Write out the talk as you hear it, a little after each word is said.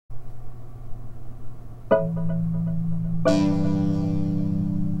I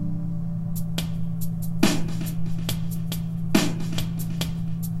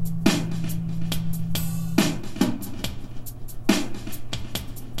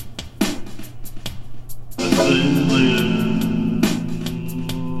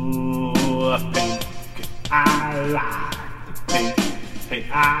like the pink. Hey,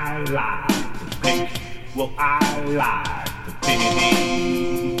 I like the pink. Well, I like the pink.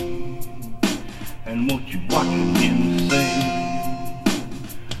 And won't you watch him sing?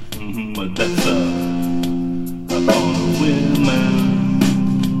 But that's upon a women.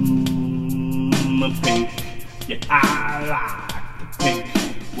 The pink. Yeah, I like the pink.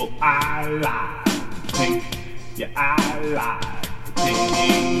 Well, I like the pink. Yeah, I like the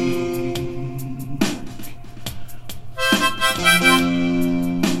pink.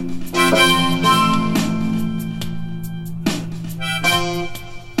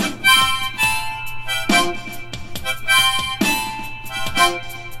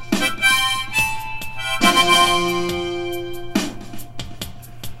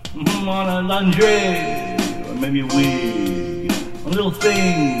 On a lingerie, or maybe a wig, on little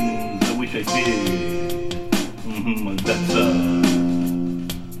things I wish I did. That's a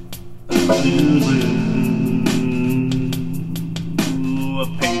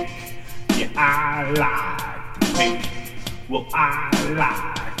pink. Yeah, I like the pink. Well, I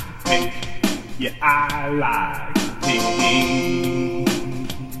like the pink. Yeah, I like the pink.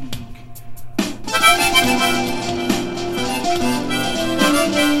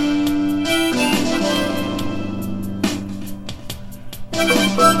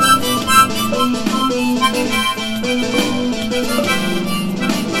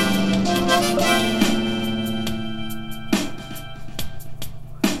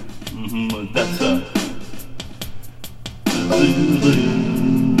 That's Zooloo,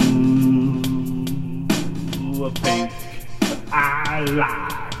 a pink. But I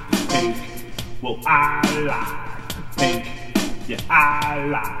like the pink. Well, I like the pink. Yeah, I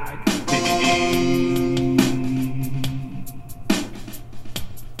like the pink.